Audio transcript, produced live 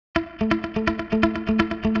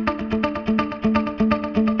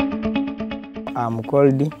I'm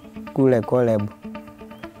called Kule Koleb.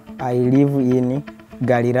 I live in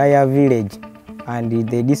Galilaya village and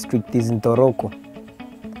the district is Ntoroko.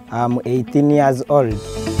 I'm 18 years old.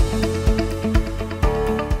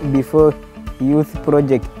 Before youth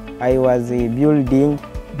project, I was building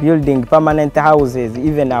permanent houses.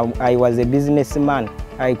 Even I was a businessman.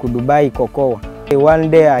 I could buy cocoa. One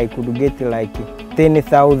day I could get like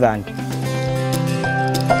 10,000.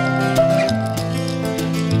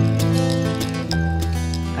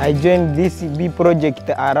 I joined this B project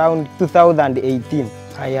around 2018.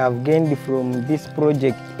 I have gained from this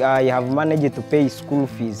project. I have managed to pay school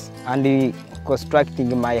fees and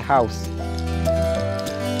constructing my house.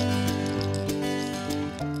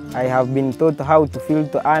 I have been taught how to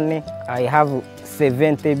filter honey. I have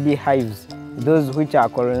 70 beehives. Those which are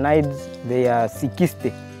colonized, they are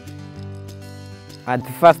 60. At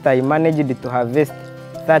first I managed to harvest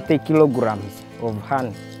 30 kilograms of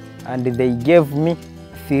honey and they gave me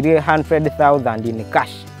 300,000 in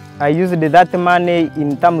cash. I used that money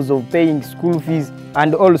in terms of paying school fees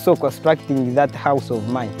and also constructing that house of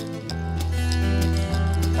mine.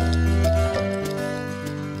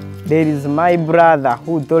 There is my brother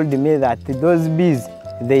who told me that those bees,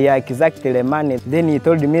 they are exactly money. Then he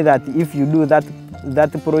told me that if you do that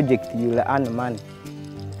project, you will earn money.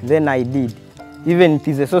 Then I did. Even it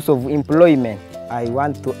is a source of employment. I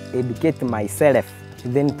want to educate myself,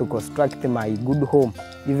 then to construct my good home,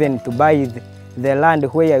 even to buy the land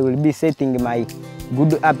where I will be setting my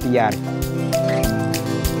good apiary.